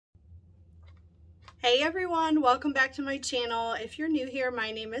Hey everyone, welcome back to my channel. If you're new here,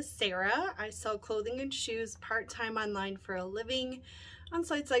 my name is Sarah. I sell clothing and shoes part-time online for a living on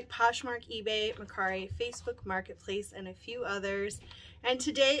sites like Poshmark, eBay, Mercari, Facebook Marketplace, and a few others. And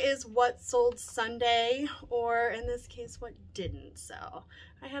today is what sold Sunday, or in this case, what didn't sell.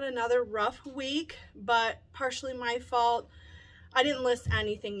 I had another rough week, but partially my fault. I didn't list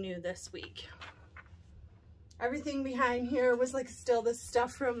anything new this week. Everything behind here was like still the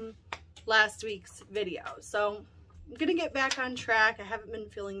stuff from last week's video. So I'm gonna get back on track. I haven't been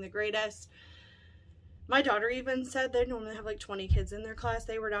feeling the greatest. My daughter even said they normally have like 20 kids in their class.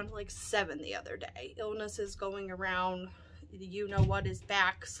 They were down to like 7 the other day. Illness is going around. You know what is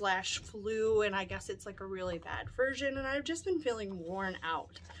back/flu, and I guess it's like a really bad version, and I've just been feeling worn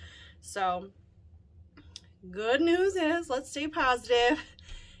out. So good news is, let's stay positive.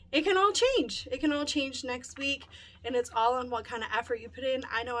 It can all change. It can all change next week, and it's all on what kind of effort you put in.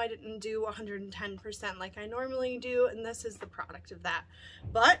 I know I didn't do 110% like I normally do, and this is the product of that.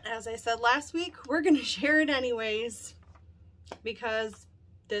 But as I said last week, we're going to share it anyways, because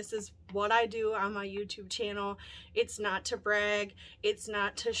this is what I do on my YouTube channel. It's not to brag. It's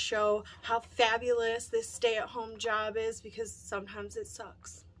not to show how fabulous this stay-at-home job is, because sometimes it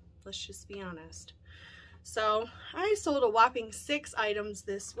sucks. Let's just be honest. So I sold a whopping 6 items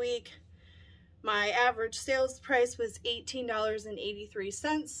this week. My average sales price was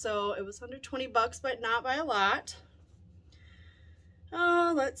 $18.83, so it was under 20 bucks, but not by a lot.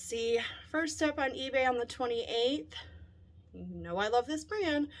 Let's see. First up on eBay on the 28th. You know I love this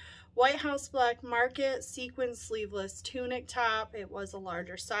brand. White House Black Market sequin sleeveless tunic top. It was a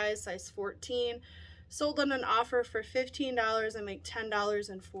larger size 14. Sold on an offer for $15 and make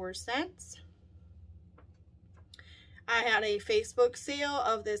 $10.04. I had a Facebook sale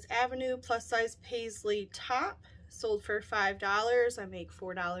of this Avenue plus size paisley top, sold for $5. I make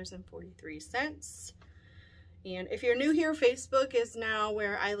 $4.43. And if you're new here, Facebook is now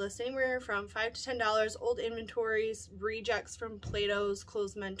where I list anywhere from $5 to $10 old inventories, rejects from Plato's,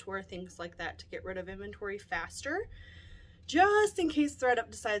 Clothes Mentor, things like that, to get rid of inventory faster. Just in case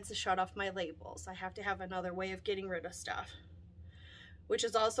ThredUp decides to shut off my labels, I have to have another way of getting rid of stuff. Which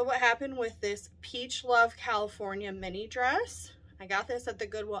is also what happened with this Peach Love California mini dress. I got this at the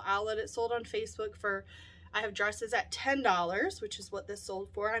Goodwill outlet. It sold on Facebook for, I have dresses at $10, which is what this sold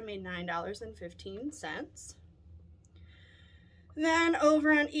for. I made $9.15. Then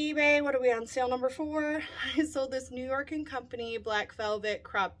over on eBay, what are we on, sale number 4? I sold this New York & Company black velvet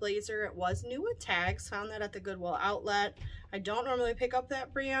crop blazer. It was new with tags. Found that at the Goodwill outlet. I don't normally pick up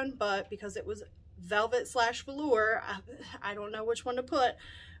that brand, but because it was velvet/velour, I don't know which one to put,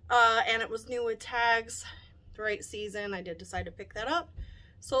 and it was new with tags, the right season, I did decide to pick that up.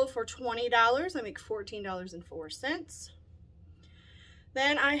 Sold for $20. I make $14.04.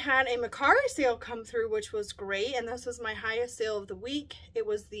 Then I had a Mercari sale come through, which was great, and this was my highest sale of the week. It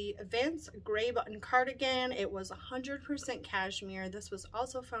was the Vince gray button cardigan. It was 100% cashmere. This was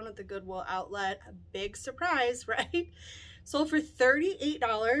also found at the Goodwill outlet. A big surprise, right? Sold for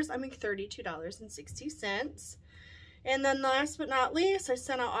 $38. I make $32.60. And then last but not least, I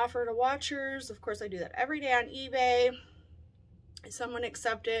sent out offer to watchers. Of course, I do that every day on eBay. Someone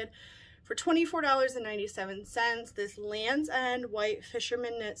accepted for $24.97 this Land's End white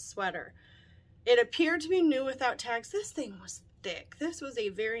fisherman knit sweater. It appeared to be new without tags. This thing was thick. This was a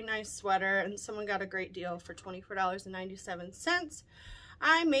very nice sweater, and someone got a great deal for $24.97.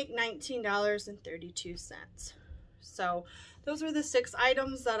 I make $19.32. So those were the 6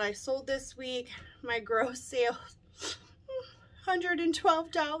 items that I sold this week. My gross sales,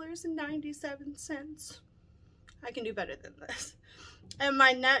 $112.97. I can do better than this. And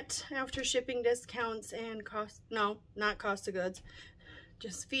my net after shipping discounts and not cost of goods,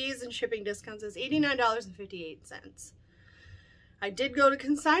 just fees and shipping discounts, is $89.58. I did go to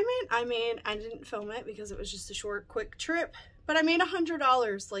consignment. I didn't film it because it was just a short, quick trip, but I made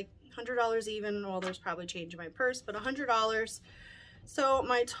 $100, like $100 even. Well, there's probably change in my purse, but $100. So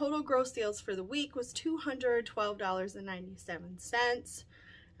my total gross sales for the week was $212.97.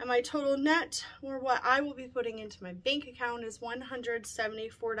 And my total net, or what I will be putting into my bank account, is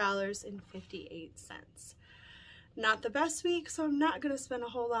 $174.58. Not the best week, so I'm not going to spend a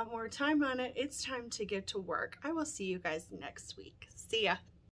whole lot more time on it. It's time to get to work. I will see you guys next week. See ya.